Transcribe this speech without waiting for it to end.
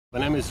My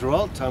name is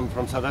Roald. I'm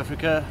from South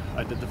Africa.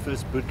 I did the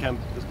first boot camp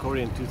with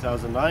Corey in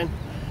 2009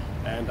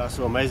 and I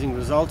saw amazing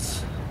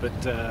results,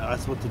 but I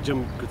thought the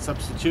gym could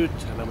substitute,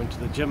 and I went to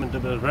the gym and did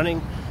a bit of running,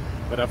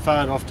 but I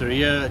found after a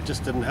year it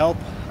just didn't help.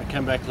 I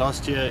came back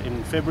last year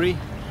in February,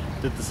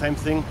 did the same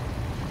thing.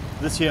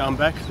 This year I'm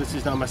back. This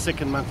is now my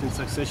second month in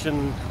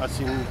succession. I've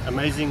seen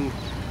amazing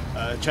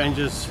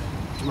changes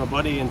to my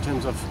body in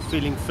terms of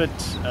feeling fit,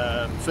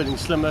 feeling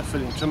slimmer,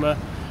 feeling trimmer,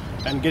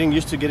 and getting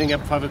used to getting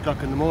up 5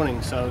 o'clock in the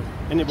morning. So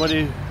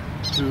anybody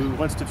who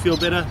wants to feel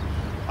better,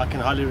 I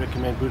can highly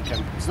recommend boot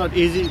camp. It's not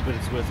easy, but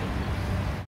it's worth it.